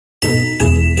My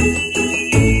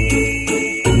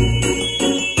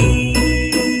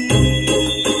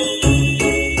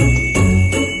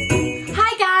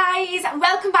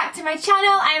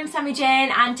channel. I am Sammy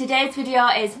Jayne and today's video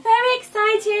is very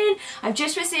exciting. I've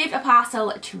just received a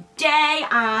parcel today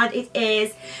and it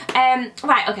is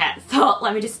right, okay, so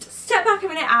let me just step back a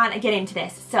minute and get into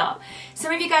this. So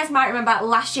some of you guys might remember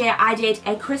last year I did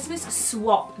a Christmas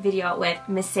swap video with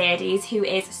Mercedes, who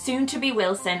is soon to be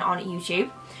Wilson on YouTube.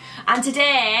 And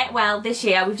today, well this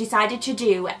year, we've decided to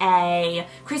do a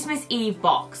Christmas Eve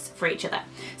box for each other.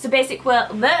 So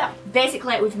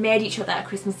basically we've made each other a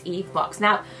Christmas Eve box.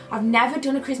 Now, I've never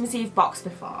done a Christmas Eve box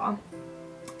before,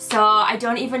 so I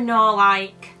don't even know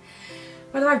like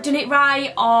whether I've done it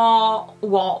right or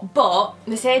what, but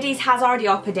Mercedes has already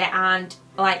opened it and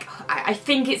like I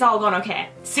think it's all gone okay.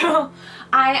 So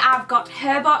I have got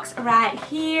her box right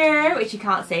here, which you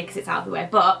can't see because it's out of the way,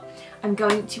 but I'm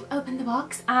going to open the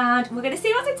box and we're going to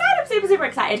see what's inside. I'm super, super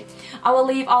excited. I will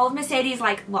leave all of Mercedes,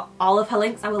 like, well, all of her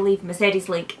links. I will leave Mercedes'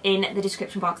 link in the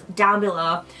description box down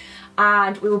below.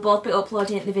 And we will both be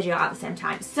uploading the video at the same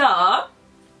time. So,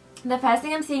 the first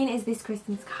thing I'm seeing is this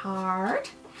Christmas card.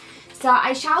 So,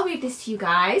 I shall read this to you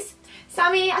guys.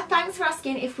 Sammy, thanks for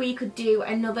asking if we could do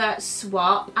another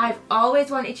swap. I've always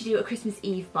wanted to do a Christmas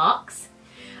Eve box.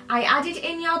 I added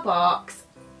in your box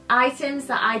items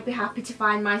that I'd be happy to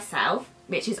find myself,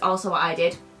 which is also what I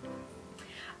did,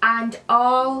 and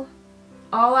all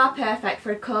are perfect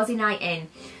for a cozy night in.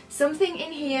 Something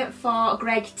in here for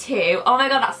Greg too. Oh my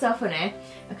god, that's so funny.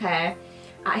 Okay,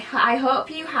 I hope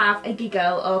you have a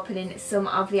giggle opening some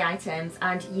of the items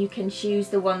and you can choose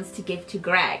the ones to give to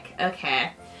Greg.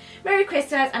 Okay, Merry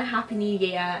Christmas and Happy New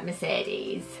Year,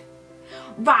 Mercedes.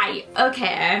 Right,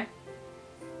 okay,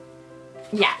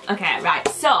 yeah, okay, right,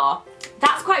 so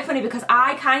that's quite funny because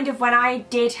I kind of, when I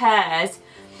did hers,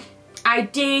 I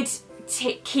did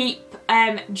keep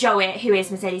Joey, who is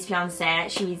Mercedes' fiance,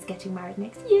 she's getting married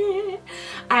next year.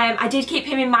 I did keep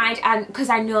him in mind, and because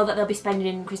I know that they'll be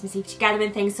spending Christmas Eve together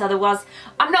and things, so there was,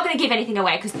 I'm not going to give anything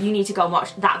away because you need to go and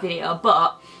watch that video,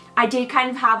 but I did kind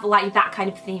of have like that kind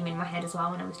of theme in my head as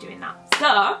well when I was doing that.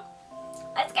 So,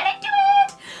 let's get into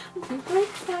it! I'm so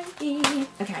excited.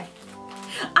 Okay.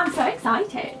 I'm so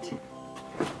excited.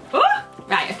 Oh!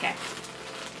 Right, okay.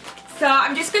 So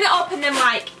I'm just going to open them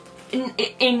like in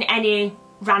any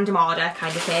random order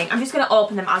kind of thing. I'm just going to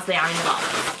open them as they are in the box.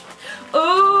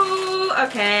 Oh,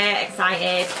 okay,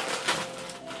 excited.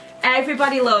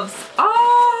 Everybody loves.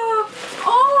 Oh,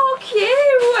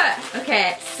 cute.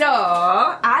 Okay, so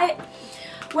I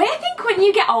think when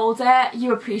you get older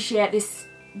you appreciate this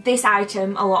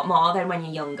item a lot more than when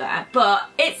you're younger. But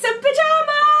it's some pajamas.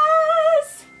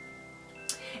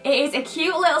 It is a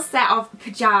cute little set of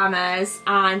pyjamas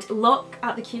and look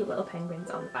at the cute little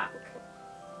penguins on the back.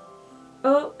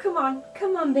 Oh, come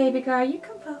on baby girl, you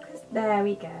can focus. There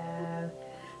we go.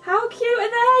 How cute are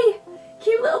they?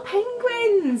 Cute little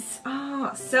penguins.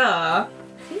 Oh, so, I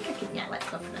think I can, yeah, let's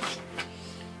go for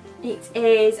this. It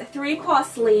is 3/4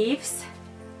 sleeves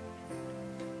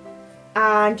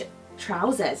and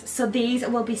trousers. So these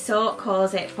will be so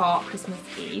cozy for Christmas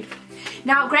Eve.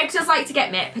 Now, Greg does like to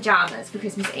get me pyjamas for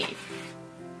Christmas Eve.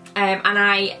 And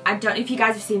I don't know if you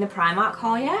guys have seen the Primark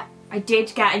haul yet. I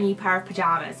did get a new pair of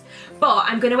pyjamas. But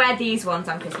I'm going to wear these ones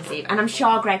on Christmas Eve. And I'm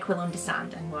sure Greg will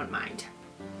understand and won't mind.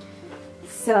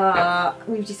 So,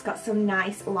 we've just got some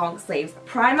nice long sleeves.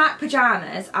 Primark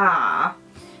pyjamas are...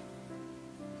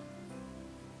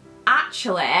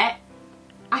 Actually,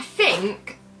 I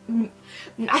think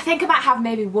I might have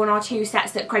maybe 1 or 2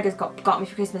 sets that Greg has got me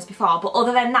for Christmas before, but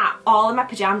other than that, all of my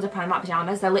pyjamas are Primark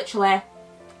pyjamas. They're literally,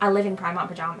 I live in Primark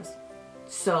pyjamas.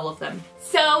 So love them.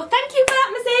 So thank you for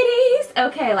that, Mercedes.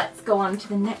 Okay, let's go on to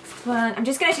the next one. I'm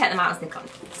just going to take them out as they come.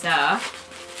 So,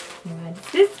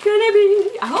 what's this gonna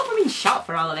be? I hope I'm in shot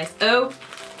for all of this. Oh,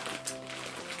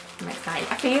 I'm excited.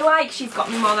 I feel like she's got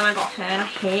me more than I got her, and I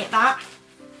hate that.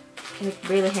 I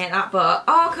really hate that, but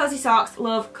oh, cozy socks.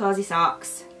 Love cozy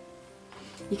socks.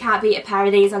 You can't beat a pair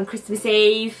of these on Christmas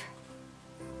Eve.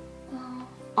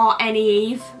 Or any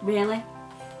Eve, really.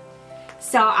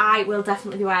 So I will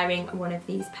definitely be wearing one of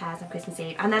these pairs on Christmas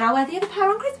Eve. And then I'll wear the other pair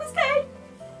on Christmas Day.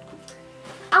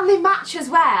 And they match as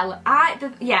well.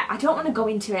 Yeah, I don't want to go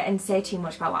into it and say too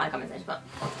much about what I got myself, but...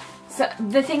 So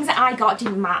the things that I got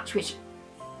didn't match, which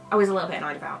I was a little bit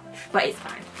annoyed about. But it's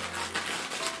fine.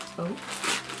 Oh.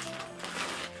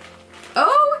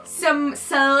 Oh, some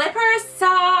slipper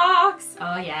socks.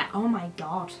 Oh yeah, oh my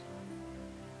god.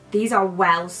 These are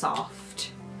well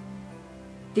soft.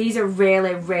 These are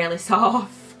really, really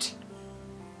soft.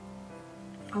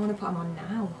 I want to put them on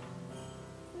now.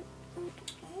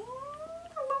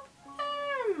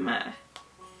 them.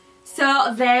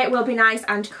 So they will be nice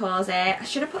and cosy.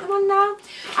 Should I put them on now?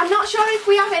 I'm not sure if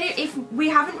we have any, if we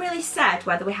haven't really said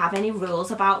whether we have any rules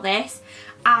about this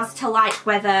as to like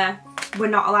whether we're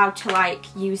not allowed to like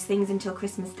use things until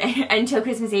Christmas Day, until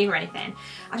Christmas Eve or anything.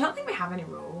 I don't think we have any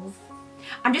rules.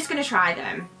 I'm just going to try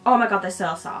them. Oh my god, they're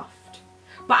so soft.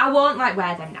 But I won't like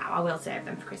wear them now. I will save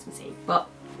them for Christmas Eve. But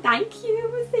thank you,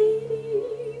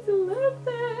 Mercedes. I love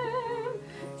them.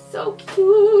 So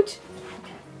cute.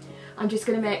 I'm just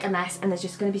going to make a mess and there's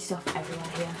just going to be stuff everywhere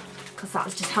here because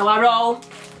that's just how I roll.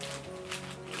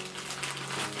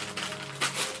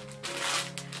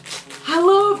 I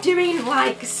love doing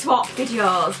like swap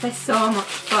videos. They're so much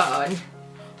fun.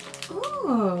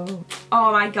 Ooh.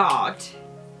 Oh my god.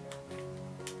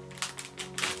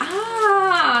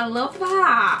 Ah, I love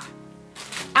that.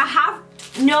 I have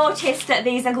noticed that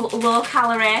these are low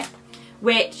calorie,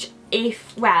 which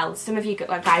if, well, some of you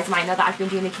guys might know that I've been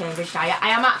doing the Cambridge diet.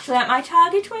 I am actually at my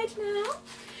target weight now.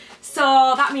 So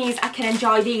that means I can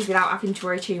enjoy these without having to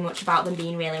worry too much about them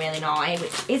being really, really naughty,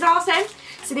 which is awesome.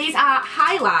 So these are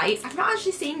highlights. I've not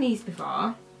actually seen these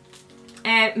before.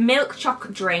 Milk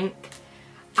chocolate drink.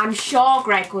 I'm sure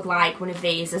Greg would like one of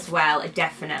these as well,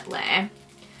 definitely.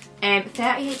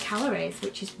 38 calories,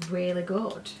 which is really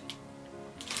good.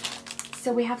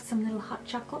 So we have some little hot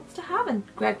chocolates to have, and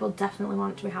Greg will definitely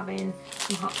want to be having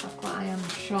some hot chocolate, I am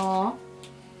sure.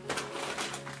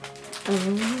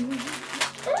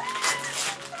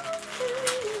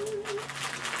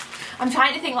 I'm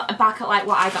trying to think back at like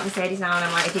what I got Mercedes now, and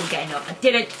I'm like, I didn't get enough. I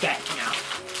didn't get enough.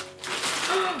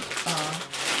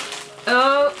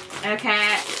 Oh,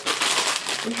 okay.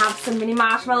 We have some mini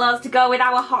marshmallows to go with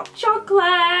our hot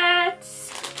chocolates.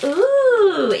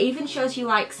 Ooh, it even shows you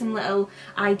like some little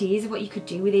ideas of what you could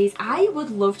do with these. I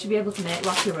would love to be able to make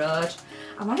Rocky Road.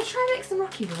 I want to try and make some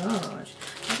Rocky Road.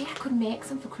 Maybe I could make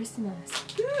some for Christmas.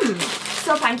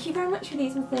 So thank you very much for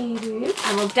these, Mercedes.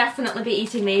 I will definitely be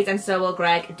eating these, and so will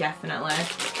Greg, definitely.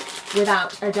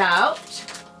 Without a doubt.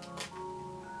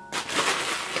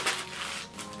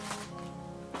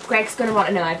 Greg's going to want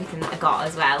to know everything that I got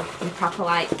as well. He proper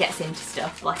like gets into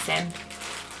stuff, bless him.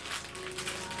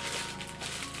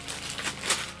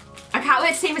 I can't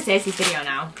wait to see Mercedes' video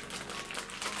now.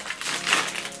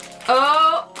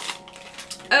 Oh!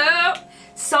 Oh!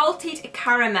 Salted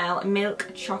caramel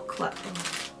milk chocolate.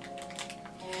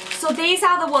 So these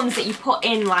are the ones that you put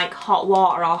in like hot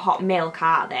water or hot milk,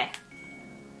 aren't they?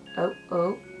 Oh,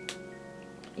 oh.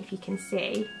 If you can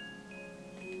see.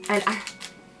 And I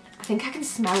think I can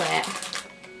smell it.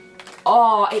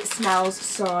 Oh, it smells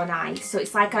so nice. So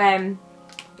it's like a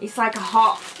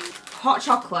hot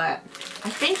chocolate. I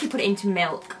think you put it into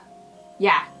milk.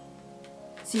 Yeah.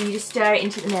 So you just stir it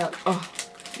into the milk. Oh,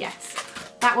 yes.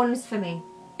 That one's for me.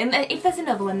 And if there's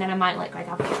another one, then I might let Greg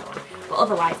have the other one. But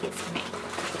otherwise, it's for me.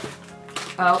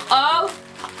 Oh, oh!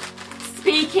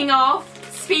 Speaking of,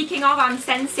 I'm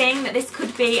sensing that this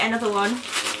could be another one.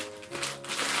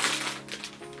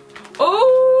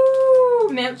 Oh!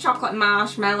 Milk chocolate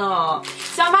marshmallow.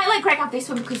 So I might let Greg have this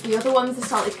one because the other one's the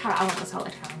salted caramel. I want the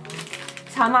salted caramel.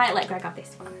 So I might let Greg have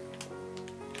this one.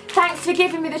 Thanks for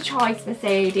giving me the choice,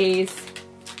 Mercedes.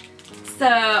 So,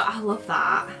 I love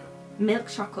that. Milk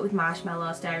chocolate with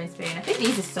marshmallow stirring spoon. I think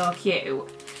these are so cute.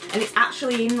 And it's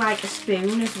actually in like a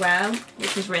spoon as well,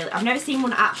 which is really, I've never seen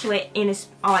one actually in a,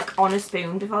 like on a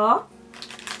spoon before.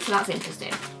 So that's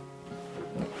interesting.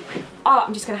 Oh,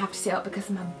 I'm just gonna have to sit up because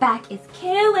my back is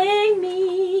killing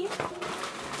me.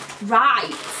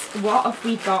 Right, what have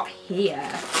we got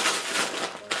here?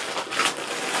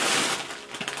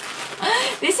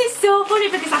 This is so funny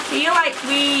because I feel like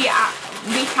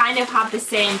we kind of have the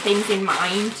same things in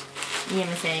mind. Me and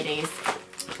Mercedes.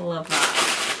 Love that.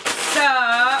 So,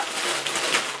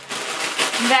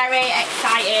 very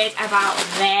excited about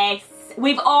this.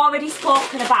 We've already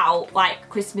spoken about like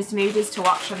Christmas movies to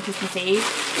watch on Christmas Eve.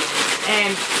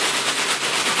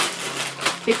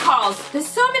 Because there's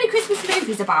so many Christmas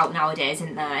movies about nowadays,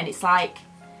 isn't there? And it's like,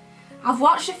 I've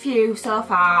watched a few so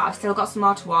far, I've still got some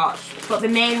more to watch, but the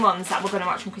main ones that we're going to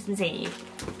watch on Christmas Eve,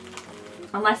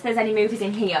 unless there's any movies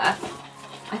in here,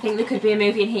 I think there could be a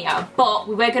movie in here, but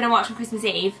we're going to watch on Christmas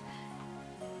Eve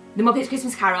The Muppets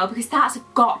Christmas Carol, because that's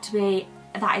got to be,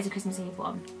 that is a Christmas Eve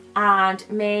one, and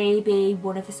maybe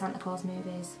one of the Santa Claus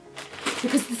movies,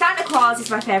 because the Santa Claus is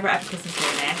my favourite ever Christmas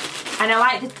movie, and I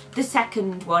like the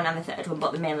second one and the third one,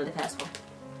 but mainly the first one.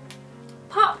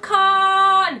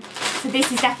 Popcorn! So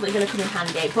this is definitely going to come in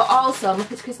handy. But also,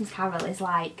 Muppets Christmas Carol is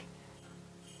like...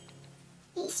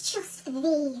 It's just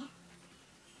the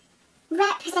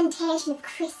representation of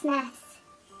Christmas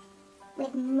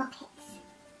with Muppets.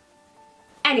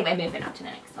 Anyway, moving on to the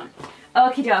next one.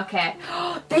 Okie dokie.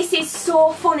 This is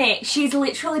so funny. She's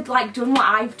literally like done what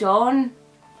I've done.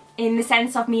 In the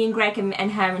sense of me and Greg and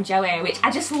her and Joey, which I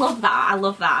just love that. I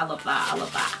love that, I love that, I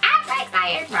love that. I'm so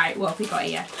excited. Right, what have we got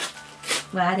here?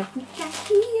 What have we got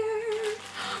here?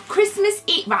 Christmas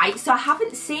Eve. Right, so I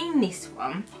haven't seen this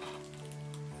one.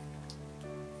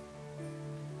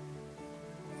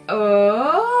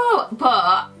 Oh,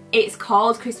 but it's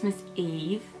called Christmas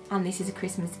Eve. And this is a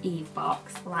Christmas Eve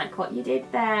box. Like what you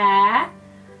did there.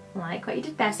 Like what you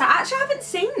did there. So I actually haven't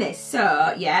seen this.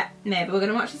 So yeah, maybe we're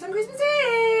going to watch this on Christmas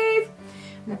Eve.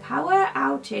 And the power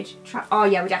outage. Oh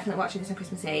yeah, we're definitely watching this on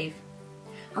Christmas Eve.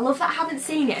 I love that I haven't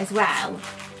seen it as well.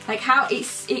 Like how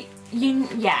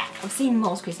yeah, I've seen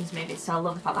most Christmas movies, so I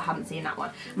love the fact that I haven't seen that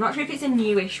one. I'm not sure if it's a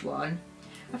newish one.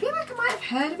 I feel like I might have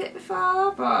heard of it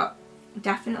before, but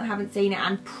definitely haven't seen it,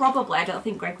 and probably I don't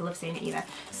think Greg will have seen it either.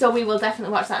 So we will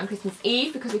definitely watch that on Christmas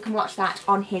Eve because we can watch that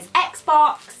on his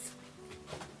Xbox.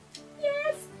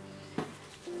 Yes.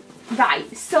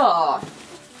 Right, so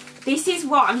this is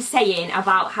what I'm saying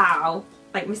about how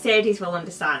like Mercedes will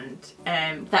understand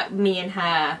that me and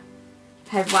her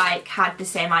have like had the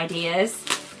same ideas,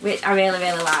 which I really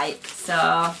like.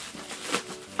 So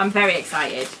I'm very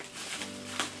excited.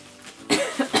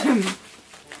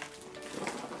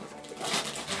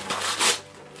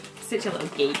 Such a little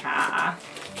geeker.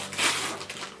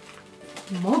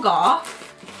 Mug off.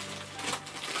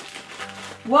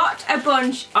 What a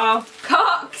bunch of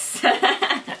cocks.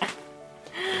 I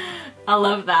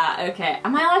love that. Okay,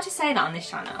 am I allowed to say that on this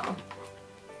channel?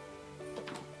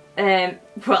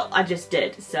 Well, I just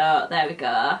did, so there we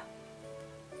go.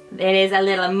 It is a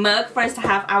little mug for us to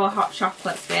have our hot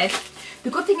chocolates with. The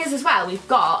good thing is as well, we've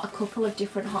got a couple of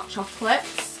different hot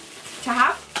chocolates to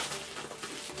have.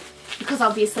 Because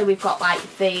obviously we've got like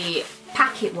the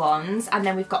packet ones and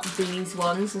then we've got these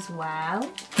ones as well.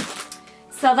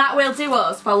 So that will do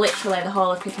us for literally the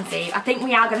whole of Christmas Eve. I think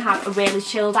we are going to have a really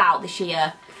chilled out this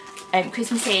year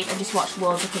Christmas Eve and just watch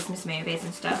loads of Christmas movies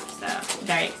and stuff. So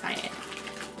very excited.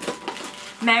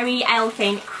 Merry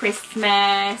Elfin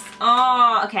Christmas.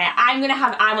 Oh, okay.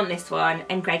 I want this one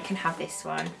and Greg can have this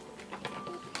one.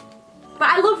 But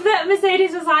I love that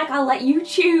Mercedes was like, I'll let you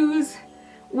choose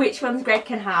which ones Greg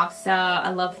can have, so I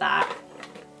love that.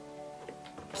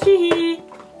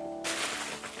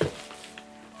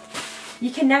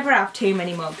 You can never have too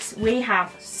many mugs. We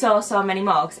have so many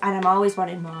mugs and I'm always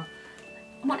wanting more.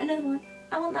 I want another one.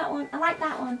 I want that one. I like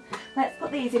that one. Let's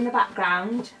put these in the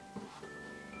background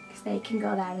because they can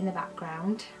go there in the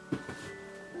background.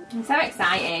 I'm so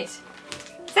excited.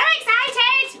 So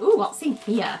excited! Ooh, what's in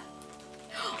here?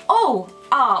 Oh,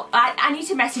 I need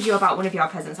to message you about one of your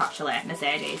presents actually,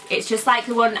 Mercedes. It's just like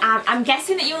the one, I'm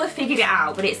guessing that you'll have figured it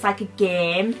out, but it's like a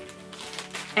game.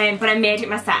 But I made it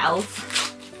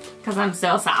myself because I'm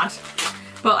so sad.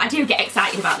 But I do get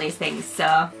excited about these things,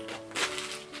 so.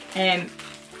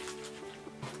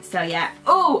 So yeah.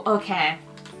 Oh, okay.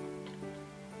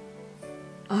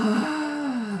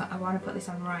 Oh, I want to put this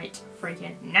on right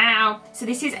freaking now. So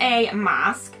this is a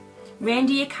mask.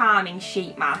 Reindeer calming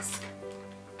sheet mask.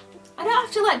 I don't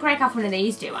have to let Greg have one of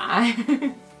these, do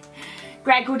I?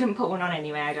 Greg wouldn't put one on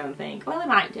anyway, I don't think. Well, he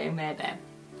might do, maybe.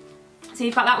 So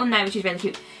you've got that one there, which is really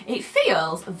cute. It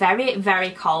feels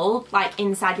very cold, like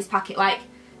inside this packet. Like,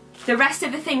 the rest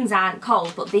of the things aren't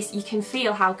cold, but this, you can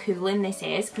feel how cooling this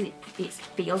is, because it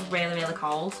feels really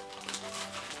cold.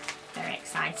 Very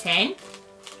exciting.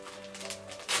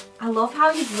 I love how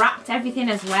you've wrapped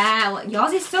everything as well.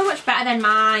 Yours is so much better than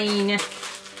mine.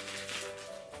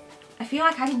 I feel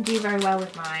like I didn't do very well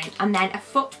with mine. And then a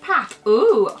foot pack.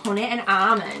 Ooh, honey and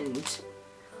almond.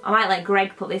 I might let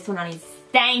Greg put this one on his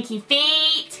stanky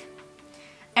feet.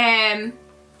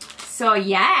 So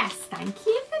yes, thank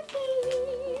you for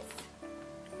these.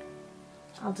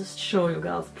 I'll just show you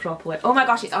girls properly. Oh my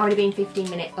gosh, it's already been 15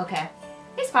 minutes. Okay,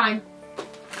 it's fine.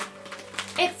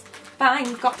 It's fine,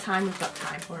 we've got time,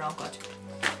 we're all good.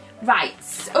 Right,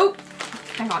 oh,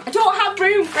 hang on. I don't have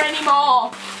room for any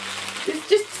more. There's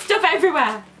just stuff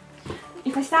everywhere.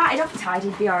 If I started off tidy,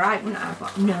 it'd be alright, wouldn't I?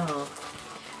 But no.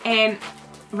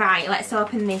 Right, let's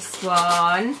open this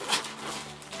one.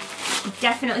 I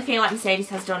definitely feel like Mercedes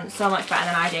has done so much better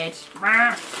than I did.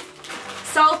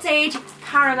 Salted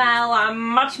caramel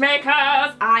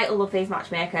matchmakers. I love these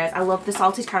matchmakers. I love the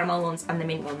salted caramel ones and the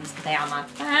mint ones. They are my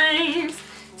faves.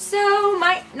 So,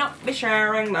 might not be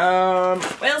sharing them.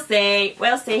 We'll see.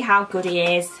 We'll see how good he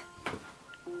is.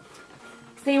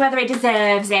 See whether he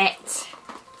deserves it.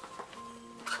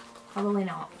 Probably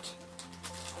not.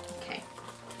 Okay.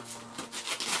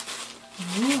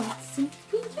 Ooh, let's see.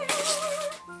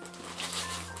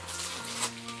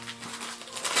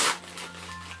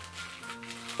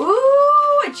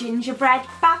 Ooh, a gingerbread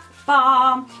bath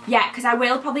bomb. Yeah, because I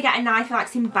will probably get a nice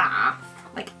relaxing bath,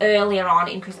 like earlier on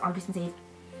on Christmas Eve.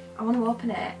 I want to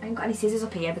open it. I ain't got any scissors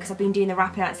up here because I've been doing the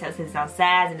wrapping out scissors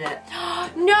downstairs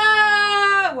and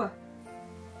no!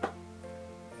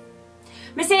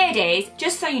 Mercedes,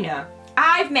 just so you know,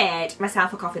 I've made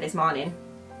myself a coffee this morning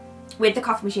with the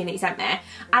coffee machine that you sent me, and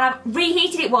I've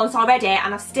reheated it once already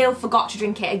and I've still forgot to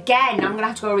drink it again. I'm gonna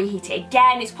have to go reheat it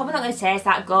again. It's probably not gonna taste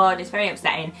that good. It's very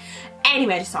upsetting.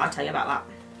 Anyway, I just thought I'd tell you about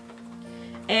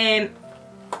that.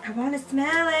 I want to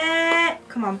smell it.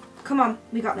 Come on, come on,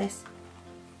 we got this.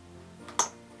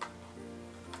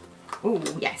 Oh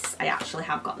yes, I actually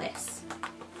have got this.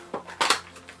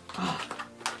 Oh.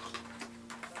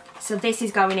 So this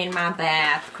is going in my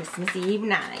bath Christmas Eve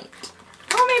night.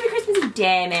 Or maybe Christmas Eve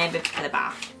day, maybe for the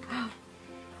bath.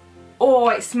 Oh,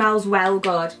 it smells well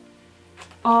good.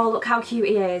 Oh, look how cute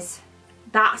he is.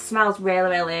 That smells really,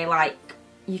 really like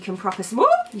you can properly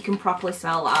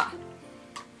smell that.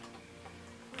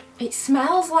 It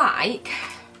smells like,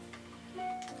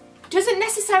 doesn't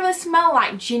necessarily smell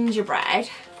like gingerbread.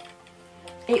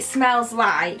 It smells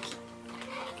like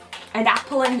an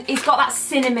apple, and it's got that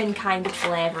cinnamon kind of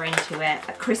flavour into it,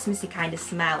 a Christmassy kind of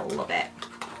smell. Love it.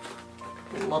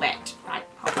 Love it. Right,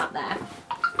 pop that there.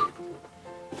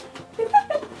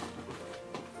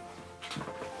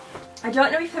 I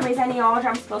don't know if there is any order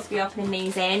I'm supposed to be opening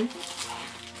these in.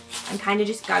 I'm kind of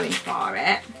just going for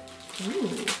it.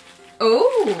 Ooh.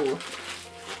 Ooh.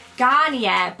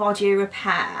 Garnier Body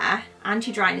Repair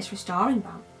Anti-Dryness Restoring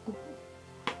Balm.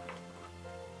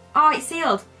 Oh, it's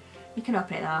sealed. You can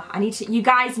open it though. I need to, you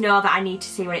guys know that I need to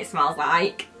see what it smells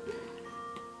like.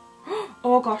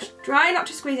 Oh gosh, try not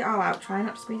to squeeze it all out. Try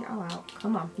not to squeeze it all out.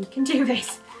 Come on, you can do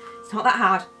this. It's not that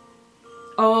hard.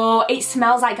 Oh, it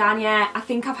smells like Garnier. I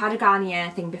think I've had a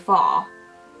Garnier thing before.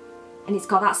 And it's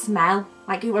got that smell.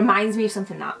 Like it reminds me of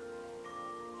something that.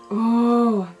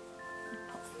 Oh.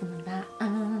 Put some of that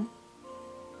on.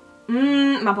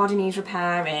 My body needs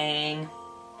repairing.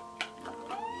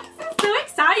 I'm so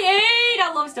excited.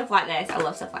 I love stuff like this. I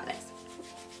love stuff like this.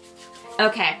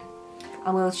 Okay. I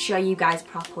will show you guys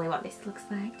properly what this looks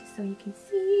like, just so you can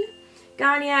see.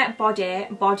 Garnier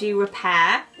Body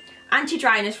Repair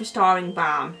Anti-Dryness Restoring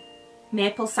Balm.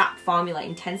 Maple sap formula,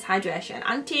 intense hydration,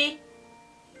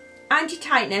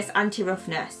 anti-tightness,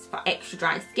 anti-roughness for extra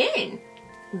dry skin.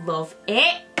 Love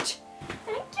it.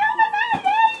 Thank you,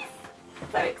 Mercedes.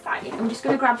 So exciting. I'm just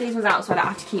going to grab these ones out so I don't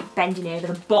have to keep bending over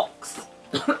the box.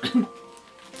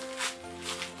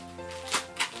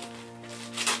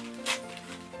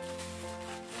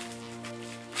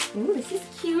 Ooh, this is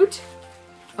cute.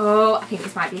 Oh, I think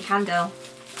this might be a candle.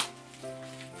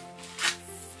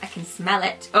 I can smell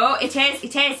it. Oh, it is,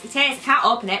 it is, it is. I can't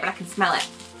open it, but I can smell it.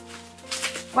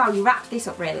 Wow, you wrapped this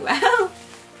up really well.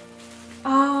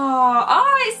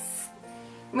 Oh, it's,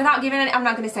 without giving it, I'm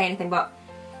not going to say anything, but,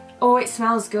 oh, it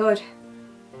smells good.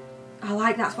 I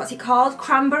like that. What's it called?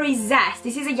 Cranberry Zest.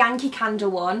 This is a Yankee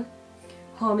Candle one.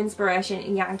 Home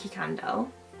Inspiration Yankee Candle.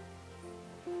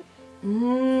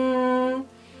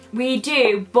 We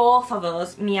do, both of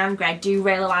us, me and Greg, do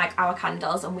really like our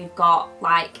candles, and we've got,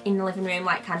 like, in the living room,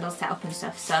 like, candles set up and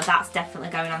stuff, so that's definitely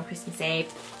going on Christmas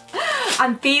Eve.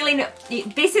 I'm feeling,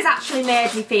 this has actually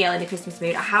made me feel in the Christmas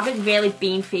mood. I haven't really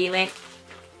been feeling,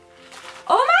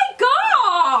 oh my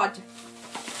god!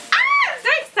 Ah, I'm so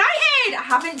excited! I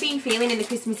haven't been feeling in the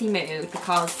Christmassy mood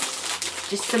because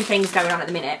just some things going on at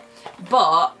the minute,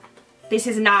 but this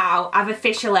is now,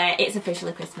 it's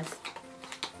officially Christmas.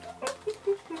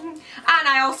 And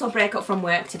I also break up from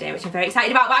work today, which I'm very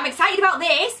excited about. But I'm excited about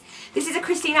this. This is a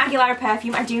Christina Aguilera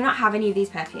perfume. I do not have any of these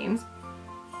perfumes.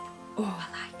 Oh, I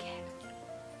like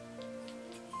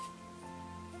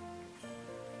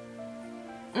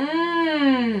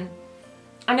it.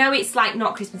 I know it's like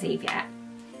not Christmas Eve yet,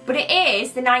 but it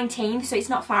is the 19th, so it's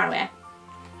not far away.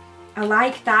 I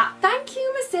like that. Thank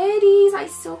you, Mercedes.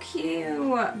 That's so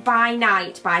cute. By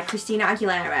Night by Christina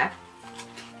Aguilera.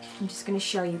 I'm just going to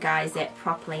show you guys it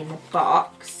properly in the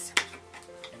box.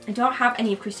 I don't have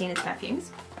any of Christina's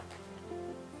perfumes.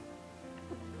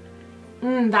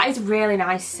 That is a really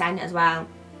nice scent as well.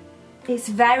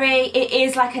 It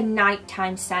is like a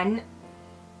nighttime scent.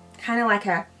 Kind of like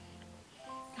a,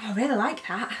 oh, I really like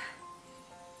that.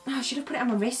 Oh, I should have put it on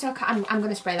my wrist. So I'm going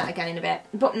to spray that again in a bit.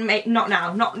 But not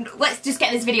now. Let's just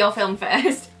get this video filmed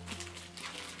first.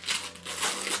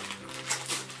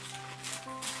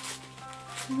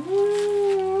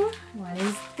 Ooh, what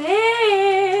is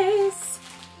this?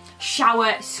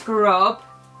 Shower scrub.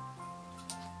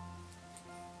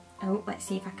 Oh, let's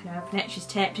see if I can open it. She's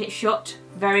taped it shut.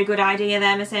 Very good idea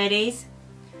there, Mercedes.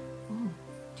 Ooh,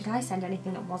 Did I send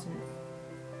anything that wasn't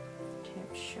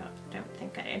taped shut? I don't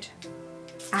think I did.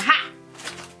 Aha!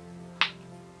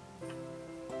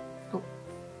 Oh.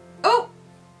 Oh!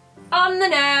 On the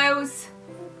nose!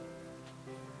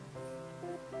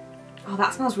 Oh,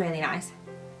 that smells really nice.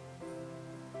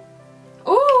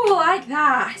 Oh, like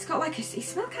that. It's got like a, it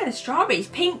smells kind of strawberry. It's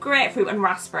pink, grapefruit and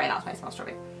raspberry. That's why it smells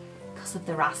strawberry. Because of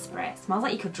the raspberry. It smells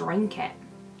like you could drink it.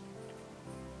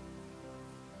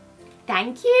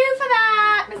 Thank you for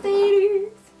that,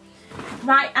 Mercedes.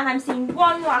 Right, and I'm seeing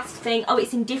one last thing. Oh,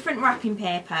 it's in different wrapping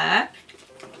paper.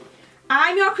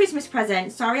 I'm your Christmas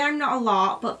present. Sorry I'm not a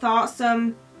lot, but thought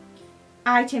some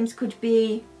items could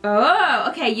be... Oh,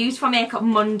 okay, used for Makeup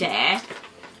Monday.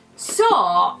 So,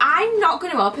 I'm not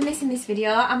going to open this in this video.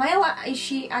 Am I allowed... Is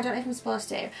she... I don't know if I'm supposed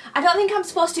to. I don't think I'm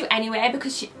supposed to anyway,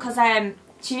 because she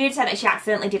did say that she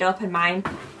accidentally did open mine.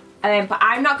 But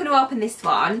I'm not going to open this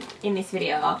one in this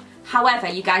video. However,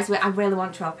 you guys, I really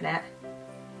want to open it.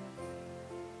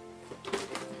 Oh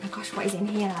my gosh, what is in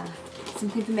here?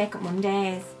 Something for Makeup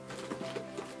Mondays.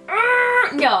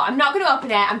 No, I'm not going to open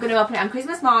it. I'm going to open it on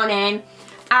Christmas morning.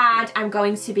 And I'm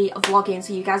going to be vlogging,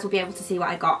 so you guys will be able to see what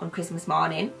I got on Christmas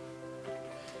morning.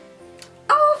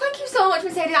 Oh, thank you so much,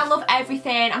 Mercedes. I love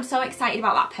everything. I'm so excited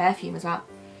about that perfume as well.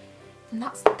 And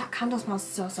that candle smells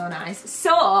so, so nice.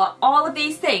 So, all of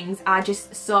these things are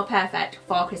just so perfect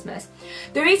for Christmas.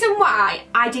 The reason why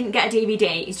I didn't get a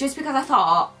DVD is just because I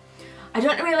thought, I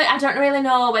don't really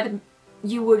know whether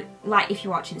you would, like, if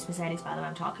you're watching this, Mercedes, by the way,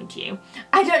 I'm talking to you.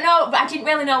 I don't know, but I didn't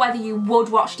really know whether you would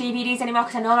watch DVDs anymore,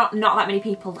 because I know not that many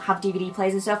people have DVD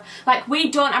players and stuff. Like,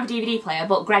 we don't have a DVD player,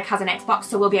 but Greg has an Xbox,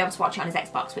 so we'll be able to watch it on his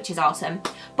Xbox, which is awesome.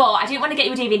 But I didn't want to get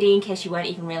you a DVD in case you weren't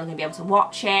even really going to be able to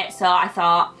watch it, so I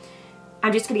thought,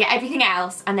 I'm just going to get everything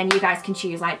else, and then you guys can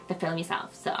choose, like, the film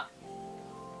yourself, So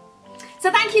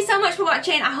thank you so much for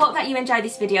watching. I hope that you enjoyed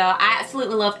this video. I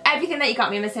absolutely loved everything that you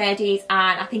got me, Mercedes,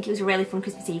 and I think it was a really fun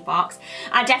Christmas Eve box.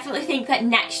 I definitely think that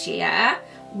next year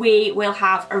we will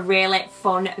have a really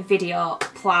fun video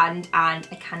planned, and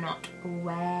I cannot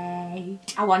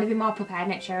wait. I want to be more prepared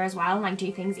next year as well, and like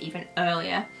do things even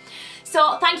earlier.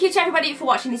 So thank you to everybody for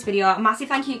watching this video. A massive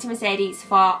thank you to Mercedes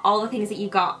for all the things that you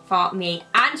got for me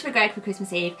and for Greg for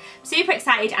Christmas Eve. I'm super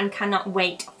excited and cannot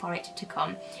wait for it to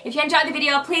come. If you enjoyed the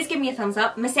video, please give me a thumbs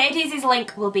up. Mercedes'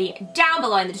 link will be down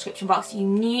below in the description box. You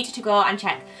need to go and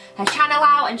check her channel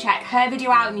out and check her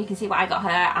video out, and you can see what I got her.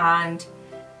 And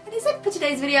that is it for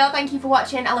today's video. Thank you for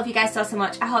watching. I love you guys so, so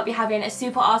much. I hope you're having a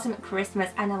super awesome Christmas,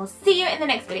 and I will see you in the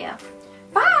next video.